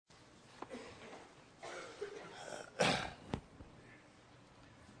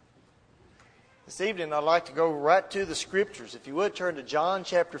This evening, I'd like to go right to the Scriptures. If you would, turn to John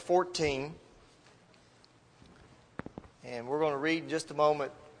chapter 14. And we're going to read in just a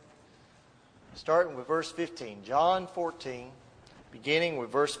moment, starting with verse 15. John 14, beginning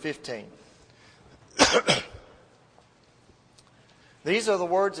with verse 15. These are the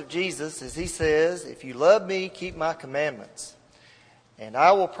words of Jesus as he says, "If you love me, keep my commandments. And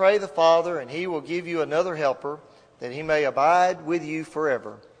I will pray the Father, and he will give you another helper, that he may abide with you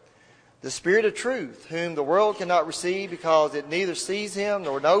forever. The Spirit of truth, whom the world cannot receive, because it neither sees him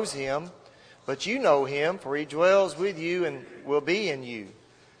nor knows him. But you know him, for he dwells with you and will be in you.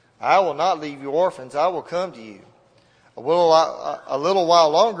 I will not leave you orphans, I will come to you. A little while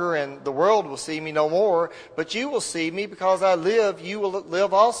longer, and the world will see me no more. But you will see me, because I live, you will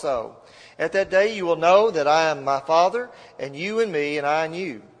live also. At that day you will know that I am my Father, and you in me, and I in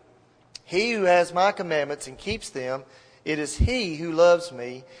you. He who has my commandments and keeps them, it is he who loves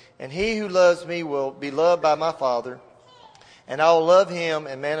me, and he who loves me will be loved by my Father, and I will love him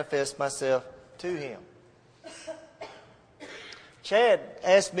and manifest myself to him." Chad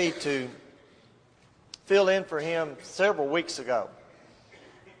asked me to fill in for him several weeks ago.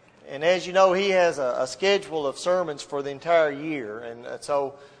 And as you know, he has a schedule of sermons for the entire year. And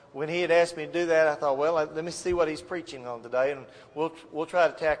so when he had asked me to do that, I thought, well, let me see what he's preaching on today, and we'll try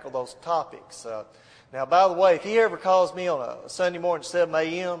to tackle those topics. Now, by the way, if he ever calls me on a Sunday morning at 7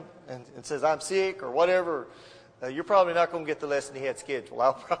 a.m. and says I'm sick or whatever, you're probably not going to get the lesson he had scheduled.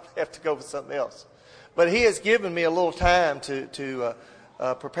 I'll probably have to go with something else. But he has given me a little time to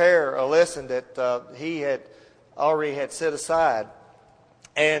prepare a lesson that he had already had set aside.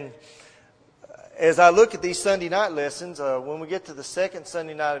 And as I look at these Sunday night lessons, when we get to the second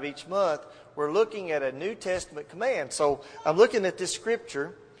Sunday night of each month, we're looking at a New Testament command. So I'm looking at this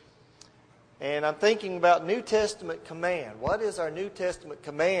scripture, and I'm thinking about New Testament command. What is our New Testament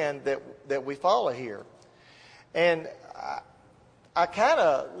command that we follow here? And I kind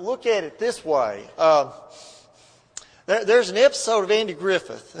of look at it this way. There's an episode of Andy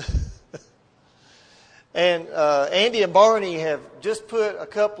Griffith. And Andy and Barney have just put a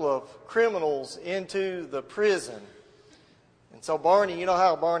couple of criminals into the prison. And so Barney, you know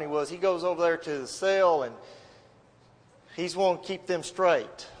how Barney was. He goes over there to the cell, and he's wanting to keep them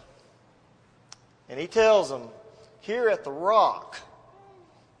straight. And he tells them, here at the Rock,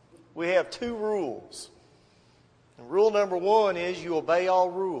 we have 2 rules. And rule number 1 is you obey all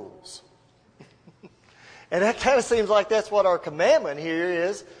rules. And that kind of seems like that's what our commandment here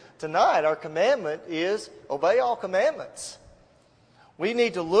is tonight. Our commandment is obey all commandments. We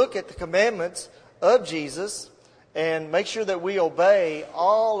need to look at the commandments of Jesus and make sure that we obey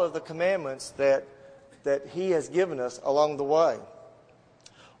all of the commandments that he has given us along the way.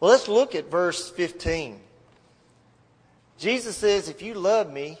 Well, let's look at verse 15. Jesus says, "If you love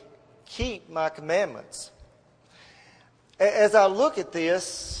me, keep my commandments." As I look at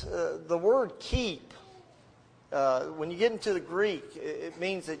this, the word keep, when you get into the Greek, it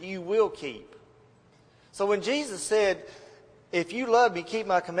means that you will keep. So when Jesus said, "If you love me, keep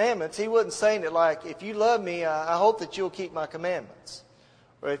my commandments," he wasn't saying it like, "If you love me, I hope that you'll keep my commandments."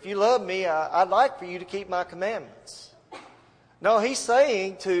 Or, "If you love me, I'd like for you to keep my commandments." No, he's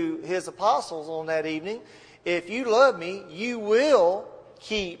saying to his apostles on that evening, if you love me, you will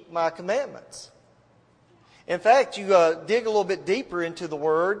keep my commandments. In fact, you dig a little bit deeper into the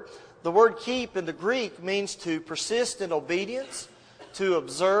word keep in the Greek means to persist in obedience, to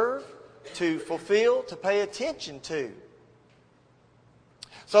observe, to fulfill, to pay attention to.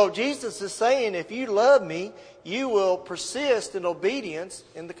 So Jesus is saying, if you love me, you will persist in obedience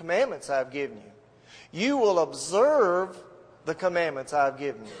in the commandments I've given you. You will observe the commandments I've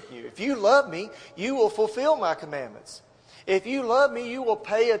given you. If you love me, you will fulfill my commandments. If you love me, you will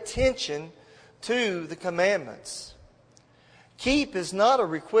pay attention to the commandments. Keep is not a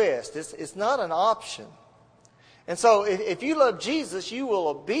request. It's not an option. And so if you love Jesus, you will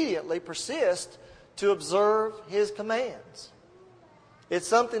obediently persist to observe his commands. It's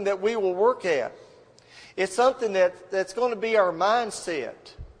something that we will work at. It's something that's going to be our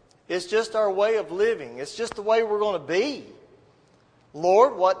mindset. It's just our way of living. It's just the way we're going to be.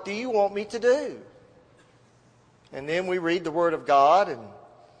 Lord, what do you want me to do? And then we read the Word of God and,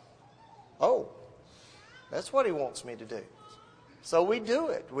 oh, that's what he wants me to do. So we do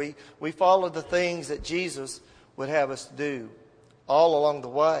it. We follow the things that Jesus would have us do all along the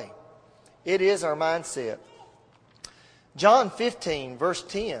way. It is our mindset. John 15, verse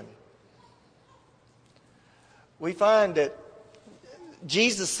 10. We find that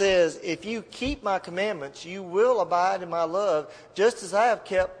Jesus says, if you keep my commandments, you will abide in my love, just as I have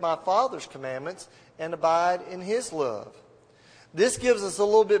kept my Father's commandments and abide in his love. This gives us a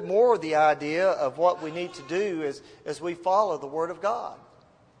little bit more of the idea of what we need to do as we follow the Word of God.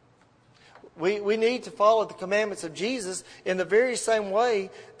 We need to follow the commandments of Jesus in the very same way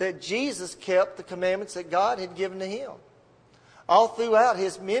that Jesus kept the commandments that God had given to Him. All throughout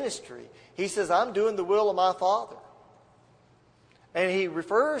His ministry, He says, I'm doing the will of my Father. And He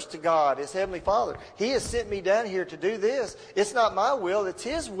refers to God as Heavenly Father. He has sent me down here to do this. It's not my will, it's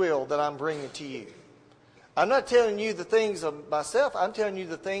His will that I'm bringing to you. I'm not telling you the things of myself, I'm telling you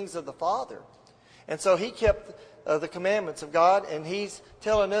the things of the Father. And so He kept the commandments of God, and He's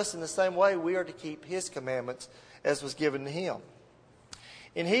telling us in the same way we are to keep His commandments as was given to Him.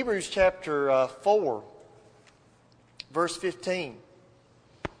 In Hebrews chapter 4, verse 15,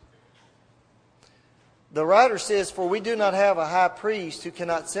 the writer says, "For we do not have a high priest who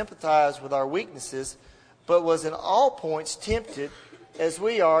cannot sympathize with our weaknesses, but was in all points tempted as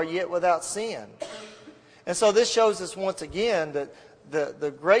we are, yet without sin." And so this shows us once again that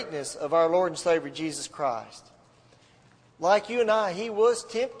the greatness of our Lord and Savior Jesus Christ. Like you and I, He was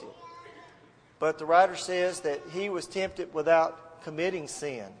tempted. But the writer says that He was tempted without committing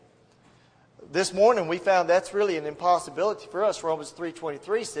sin. This morning we found that's really an impossibility for us. Romans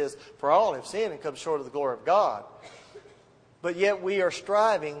 3:23 says, "For all have sinned and come short of the glory of God." But yet we are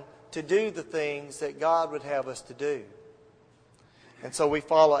striving to do the things that God would have us to do. And so we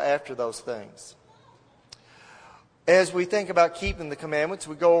follow after those things. As we think about keeping the commandments,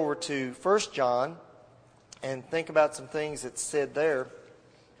 we go over to 1 John and think about some things that's said there.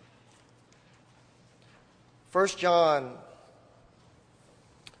 1 John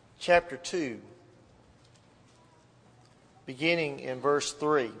chapter 2, beginning in verse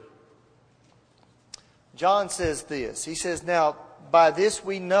 3. John says this. He says, "Now by this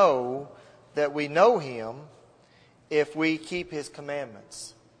we know that we know Him, if we keep His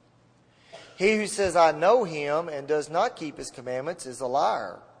commandments. He who says, 'I know Him,' and does not keep His commandments is a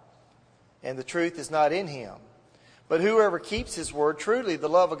liar, and the truth is not in him. But whoever keeps His word, truly the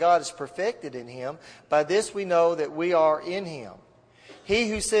love of God is perfected in him. By this we know that we are in Him. He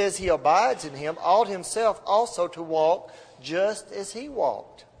who says he abides in Him ought himself also to walk just as He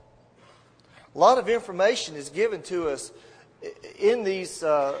walked." A lot of information is given to us in these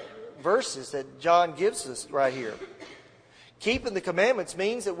verses that John gives us right here. Keeping the commandments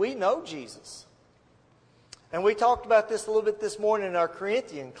means that we know Jesus. And we talked about this a little bit this morning in our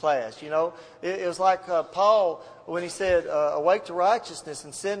Corinthian class. You know, it was like Paul when he said, "Awake to righteousness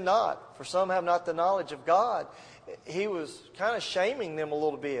and sin not, for some have not the knowledge of God." He was kind of shaming them a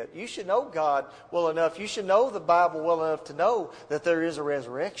little bit. You should know God well enough. You should know the Bible well enough to know that there is a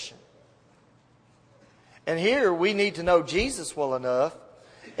resurrection. And here we need to know Jesus well enough.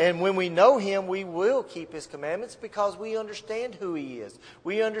 And when we know Him, we will keep His commandments because we understand who He is.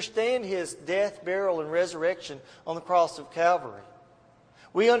 We understand His death, burial, and resurrection on the cross of Calvary.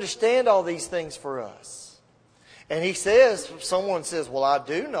 We understand all these things for us. And He says, if someone says, "Well, I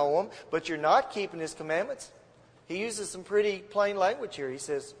do know Him, but you're not keeping His commandments," He uses some pretty plain language here. He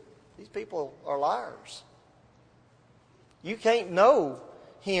says, these people are liars. You can't know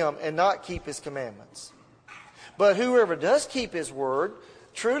Him and not keep His commandments. But whoever does keep His word,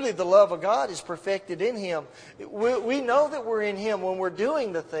 truly the love of God is perfected in him. We know that we're in Him when we're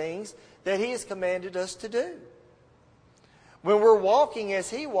doing the things that He has commanded us to do. When we're walking as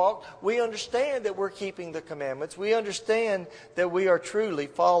He walked, we understand that we're keeping the commandments. We understand that we are truly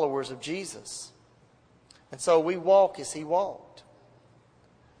followers of Jesus. And so we walk as He walked.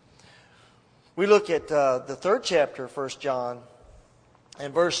 We look at the 3rd chapter of 1 John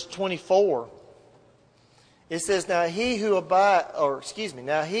and verse 24. It says, now he who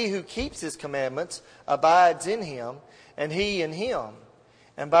keeps His commandments abides in Him, and He in him.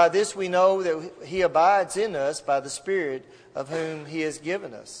 And by this we know that He abides in us by the Spirit of whom He has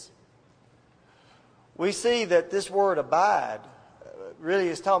given us. We see that this word abide really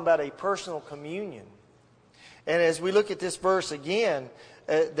is talking about a personal communion. And as we look at this verse again,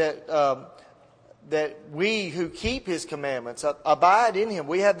 that we who keep His commandments abide in Him.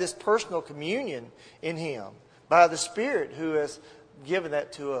 We have this personal communion in Him by the Spirit who has given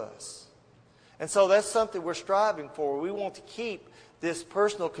that to us. And so that's something we're striving for. We want to keep this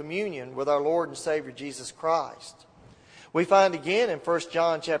personal communion with our Lord and Savior Jesus Christ. We find again in 1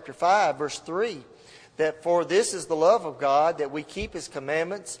 John chapter 5, verse 3, that for this is the love of God, that we keep His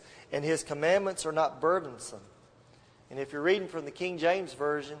commandments, and His commandments are not burdensome. And if you're reading from the King James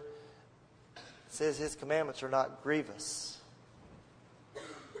Version, it says His commandments are not grievous.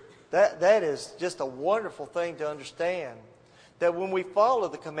 That is just a wonderful thing to understand. That when we follow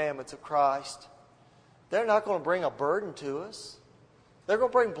the commandments of Christ, they're not going to bring a burden to us. They're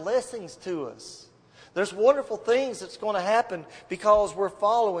going to bring blessings to us. There's wonderful things that's going to happen because we're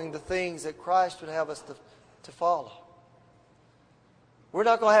following the things that Christ would have us to follow. We're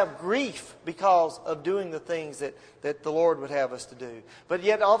not going to have grief because of doing the things that the Lord would have us to do. But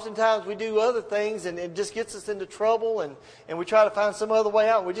yet oftentimes we do other things and it just gets us into trouble and we try to find some other way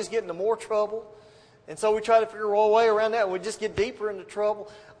out and we just get into more trouble. And so we try to figure a way around that and we just get deeper into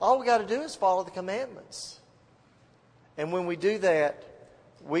trouble. All we got to do is follow the commandments. And when we do that,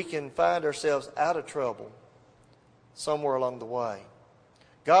 we can find ourselves out of trouble somewhere along the way.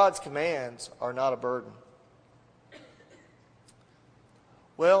 God's commands are not a burden.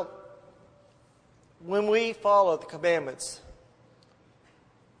 Well, when we follow the commandments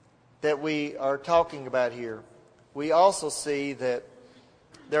that we are talking about here, we also see that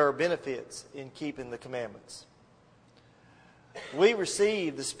there are benefits in keeping the commandments. We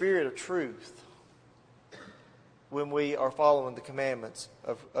receive the Spirit of truth when we are following the commandments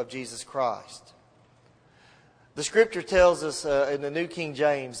of Jesus Christ. The Scripture tells us in the New King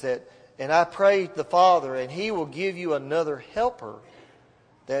James that, "And I pray the Father, and He will give you another helper,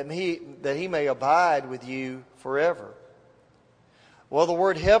 that he may abide with you forever." Well, the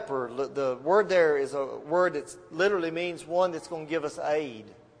word helper, the word there is a word that literally means one that's going to give us aid.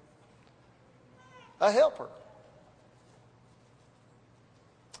 A helper.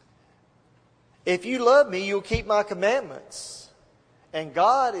 If you love me, you'll keep my commandments. And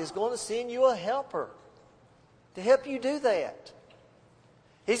God is going to send you a helper to help you do that.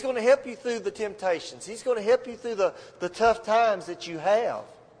 He's going to help you through the temptations. He's going to help you through the tough times that you have,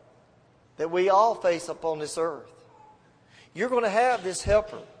 that we all face upon this earth. You're going to have this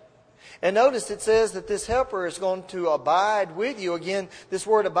helper. And notice it says that this helper is going to abide with you. Again, this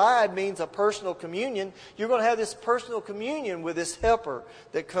word abide means a personal communion. You're going to have this personal communion with this helper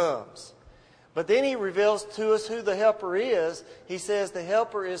that comes. But then he reveals to us who the helper is. He says the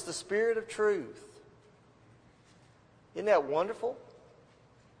helper is the Spirit of truth. Isn't that wonderful?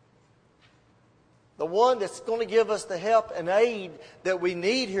 The one that's going to give us the help and aid that we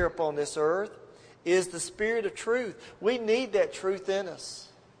need here upon this earth is the Spirit of truth. We need that truth in us.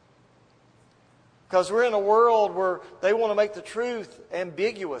 Because we're in a world where they want to make the truth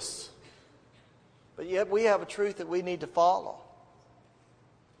ambiguous. But yet we have a truth that we need to follow.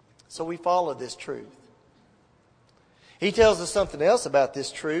 So we follow this truth. He tells us something else about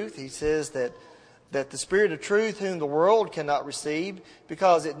this truth. He says that the Spirit of truth whom the world cannot receive,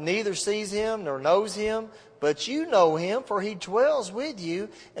 because it neither sees Him nor knows Him, but you know Him, for He dwells with you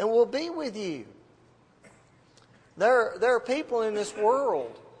and will be with you. There are people in this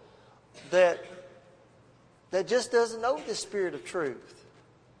world that just doesn't know the Spirit of truth.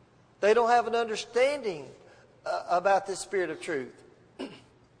 They don't have an understanding about this Spirit of truth.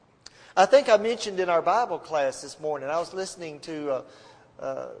 I think I mentioned in our Bible class this morning, I was listening to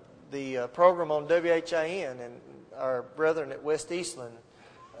the program on WHIN, and our brethren at West Eastland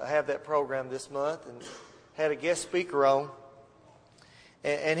have that program this month, and had a guest speaker on.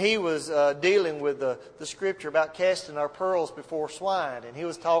 And he was dealing with the scripture about casting our pearls before swine, and he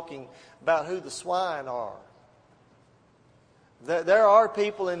was talking about who the swine are. There are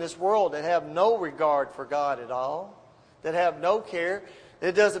people in this world that have no regard for God at all, that have no care.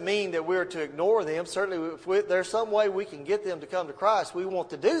 It doesn't mean that we're to ignore them. Certainly, if there's some way we can get them to come to Christ, we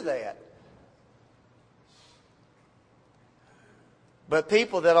want to do that. But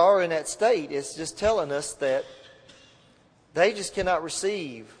people that are in that state, it's just telling us that they just cannot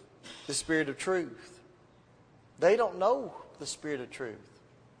receive the Spirit of truth. They don't know the Spirit of truth.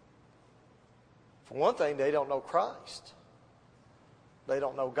 For one thing, they don't know Christ. They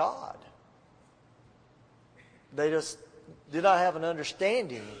don't know God. They just do not have an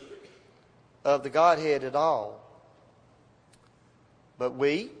understanding of the Godhead at all. But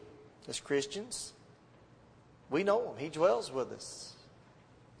we, as Christians, we know Him. He dwells with us.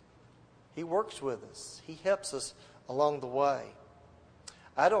 He works with us. He helps us along the way.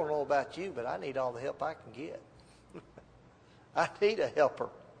 I don't know about you, but I need all the help I can get. I need a helper.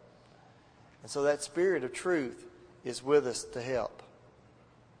 And so that Spirit of truth is with us to help.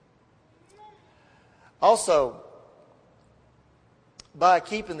 Also, by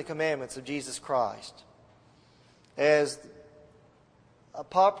keeping the commandments of Jesus Christ, as a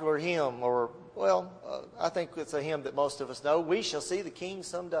popular hymn, I think it's a hymn that most of us know, "We shall see the King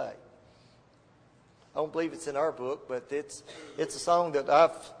someday." I don't believe it's in our book, but it's a song that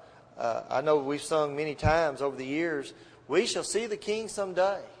I know we've sung many times over the years. We shall see the King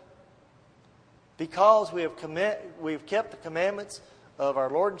someday, because we've kept the commandments of our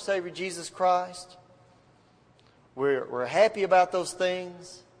Lord and Savior Jesus Christ. We're happy about those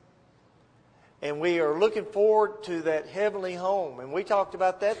things. And we are looking forward to that heavenly home. And we talked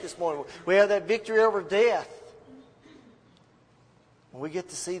about that this morning. We have that victory over death. And we get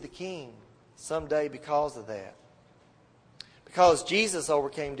to see the King someday because of that. Because Jesus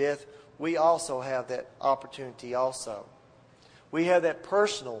overcame death, we also have that opportunity also. We have that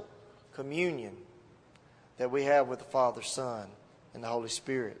personal communion that we have with the Father, Son, and the Holy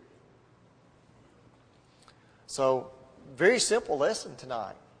Spirit. So, very simple lesson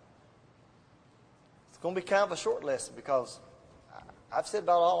tonight. It's going to be kind of a short lesson because I've said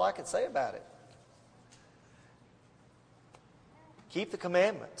about all I can say about it. Keep the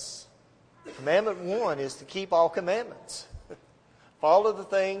commandments. Commandment 1 is to keep all commandments. Follow the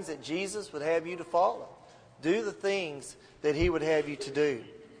things that Jesus would have you to follow. Do the things that He would have you to do.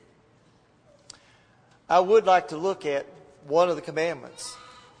 I would like to look at one of the commandments.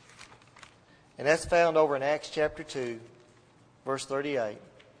 And that's found over in Acts chapter 2, verse 38.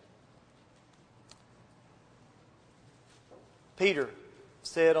 Peter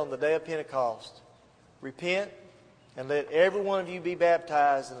said on the day of Pentecost, "Repent and let every one of you be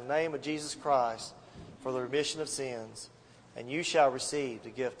baptized in the name of Jesus Christ for the remission of sins, and you shall receive the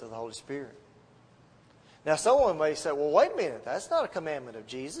gift of the Holy Spirit." Now someone may say, well, wait a minute, that's not a commandment of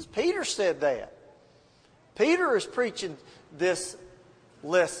Jesus. Peter said that. Peter is preaching this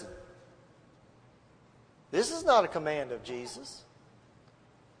lesson. This is not a command of Jesus.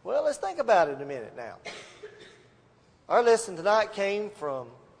 Well, let's think about it a minute now. Our lesson tonight came from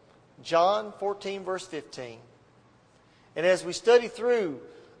John 14, verse 15. And as we study through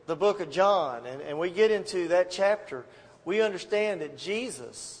the book of John and we get into that chapter, we understand that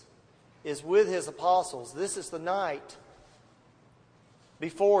Jesus is with His apostles. This is the night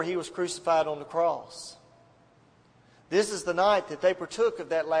before He was crucified on the cross. This is the night that they partook of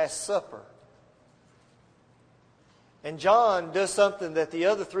that Last Supper. And John does something that the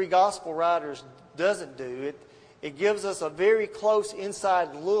other 3 gospel writers doesn't do. It gives us a very close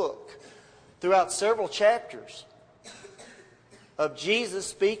inside look throughout several chapters of Jesus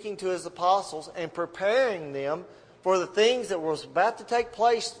speaking to His apostles and preparing them for the things that was about to take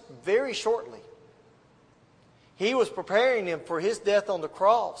place very shortly. He was preparing them for His death on the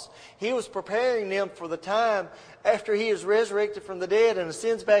cross. He was preparing them for the time after He is resurrected from the dead and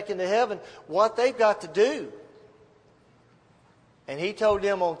ascends back into heaven, what they've got to do. And He told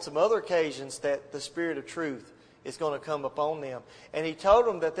them on some other occasions that the Spirit of truth is going to come upon them. And He told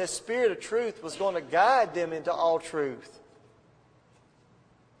them that this Spirit of truth was going to guide them into all truth.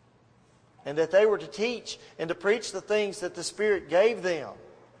 And that they were to teach and to preach the things that the Spirit gave them.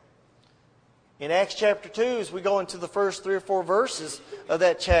 In Acts chapter 2, as we go into the first 3 or 4 verses of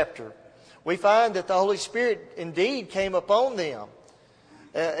that chapter, we find that the Holy Spirit indeed came upon them.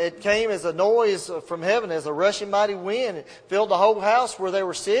 It came as a noise from heaven, as a rushing mighty wind. It filled the whole house where they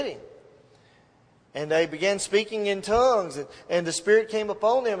were sitting. And they began speaking in tongues, and the Spirit came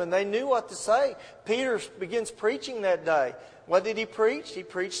upon them, and they knew what to say. Peter begins preaching that day. What did he preach? He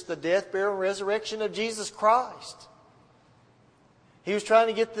preached the death, burial, and resurrection of Jesus Christ. He was trying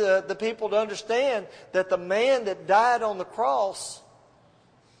to get the people to understand that the man that died on the cross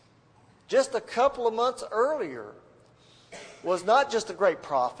just a couple of months earlier was not just a great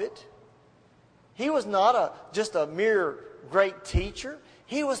prophet. He was not just a mere great teacher.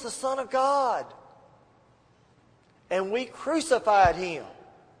 He was the Son of God. And we crucified Him.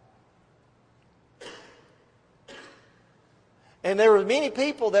 And there were many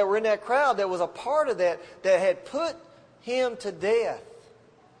people that were in that crowd that was a part of that had put Him to death.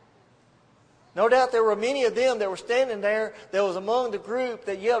 No doubt there were many of them that were standing there that was among the group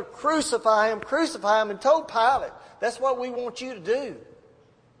that yelled, crucify Him, and told Pilate, that's what we want you to do.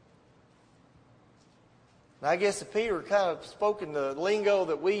 And I guess if Peter kind of spoke in the lingo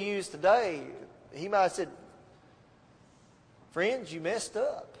that we use today, he might have said, friends, you messed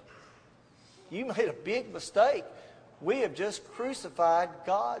up. You made a big mistake. We have just crucified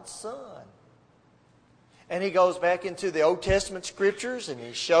God's Son. And he goes back into the Old Testament scriptures and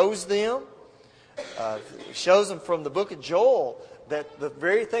he shows them. He shows them from the book of Joel that the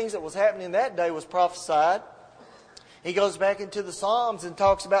very things that was happening that day was prophesied. He goes back into the Psalms and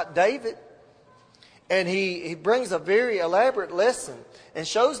talks about David. And he brings a very elaborate lesson and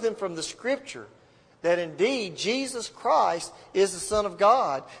shows them from the scripture that indeed Jesus Christ is the Son of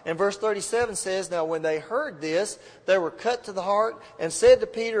God. And verse 37 says, now when they heard this, they were cut to the heart and said to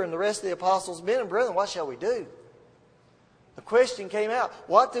Peter and the rest of the apostles, men and brethren, what shall we do? The question came out,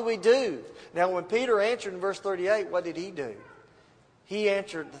 what do we do? Now when Peter answered in verse 38, what did he do? He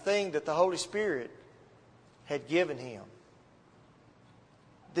answered the thing that the Holy Spirit had given him.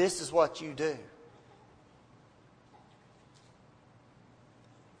 This is what you do.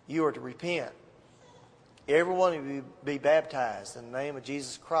 You are to repent every one of you be baptized in the name of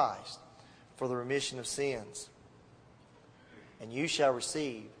Jesus Christ for the remission of sins, and you shall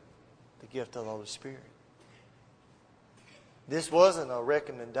receive the gift of the Holy Spirit. This wasn't a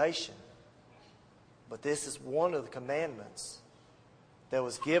recommendation, but this is one of the commandments that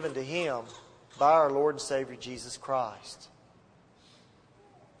was given to him by our Lord and Savior Jesus Christ.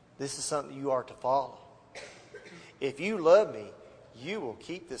 This is something you are to follow. If you love me, you will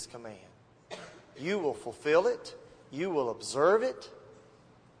keep this command. You will fulfill it. You will observe it.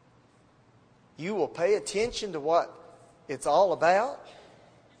 You will pay attention to what it's all about.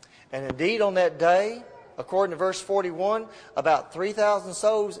 And indeed, on that day, according to verse 41, about 3,000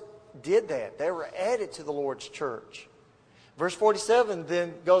 souls did that. They were added to the Lord's church. Verse 47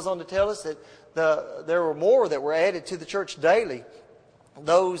 then goes on to tell us that there were more that were added to the church daily,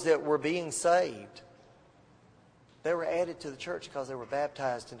 those that were being saved. They were added to the church because they were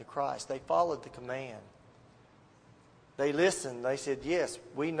baptized into Christ. They followed the command. They listened. They said, yes,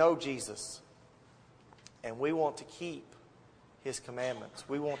 we know Jesus, and we want to keep His commandments.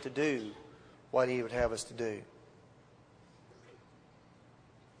 We want to do what He would have us to do.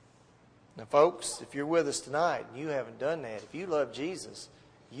 Now, folks, if you're with us tonight and you haven't done that, if you love Jesus,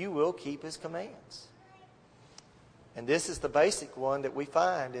 you will keep His commands. And this is the basic one that we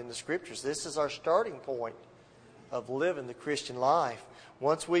find in the Scriptures. This is our starting point of living the Christian life.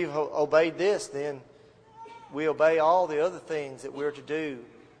 Once we've obeyed this, then we obey all the other things that we're to do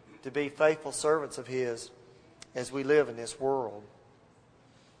to be faithful servants of His as we live in this world.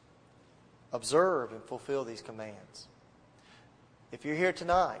 Observe and fulfill these commands. If you're here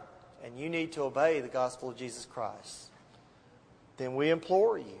tonight and you need to obey the gospel of Jesus Christ, then we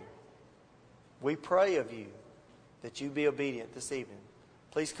implore you, we pray of you that you be obedient this evening.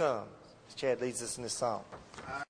 Please come as Chad leads us in this song.